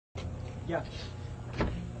Yeah.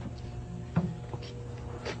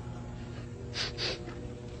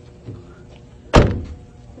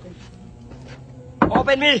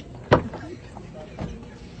 Open me!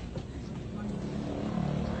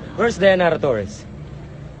 Where's Dayanara Torres?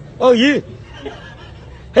 Oh, you!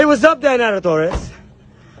 Hey, what's up, Dayanara Torres?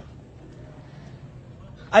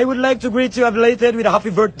 I would like to greet you belated with a happy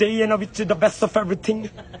birthday and I wish you the best of everything.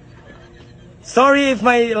 Sorry if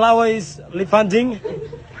my lawa is lip-handing,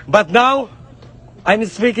 but now I'm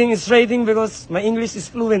speaking straighting because my English is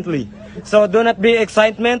fluently. So do not be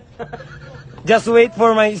excitement. Just wait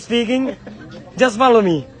for my speaking. Just follow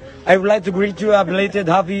me. I would like to greet you a belated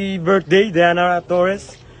happy birthday, Dayanara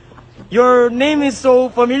Torres. Your name is so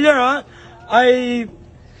familiar, huh? I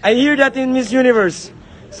hear that in Miss Universe.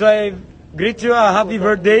 So I greet you a happy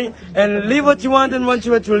birthday and live what you want and what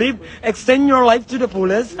you want to live. Extend your life to the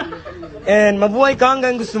fullest. And mabuhay ka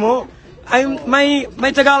hanggang gusto mo.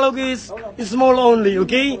 My Tagalog is small only,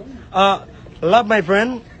 okay? Love my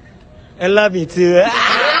friend and love me too.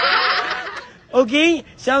 Okay,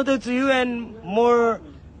 shout out to you and more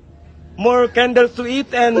candles to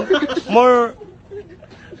eat and more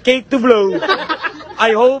cake to blow.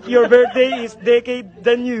 I hope your birthday is decade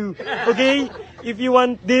than you. Okay, if you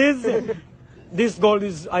want this gold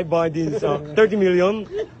is I buy this 30 million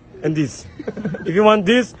and this. If you want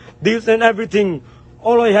this and everything,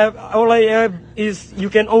 all I have is you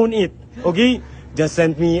can own it. Okay, just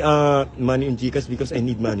send me money in Gcash because I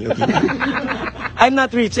need money. Okay, I'm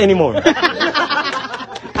not rich anymore.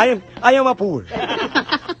 I am a poor.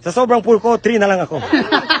 Sa sobrang poor ko, 3 na lang ako.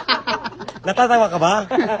 Natatawa ka ba?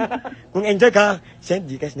 Kung enjoy ka, send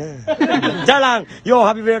Gcash na. Diyan lang. Yo,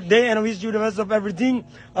 happy birthday and I wish you the best of everything.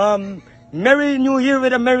 Merry New Year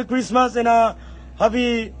with a Merry Christmas and a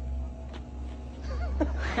happy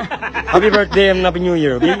birthday and Happy New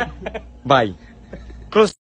Year, okay? Bye. Close.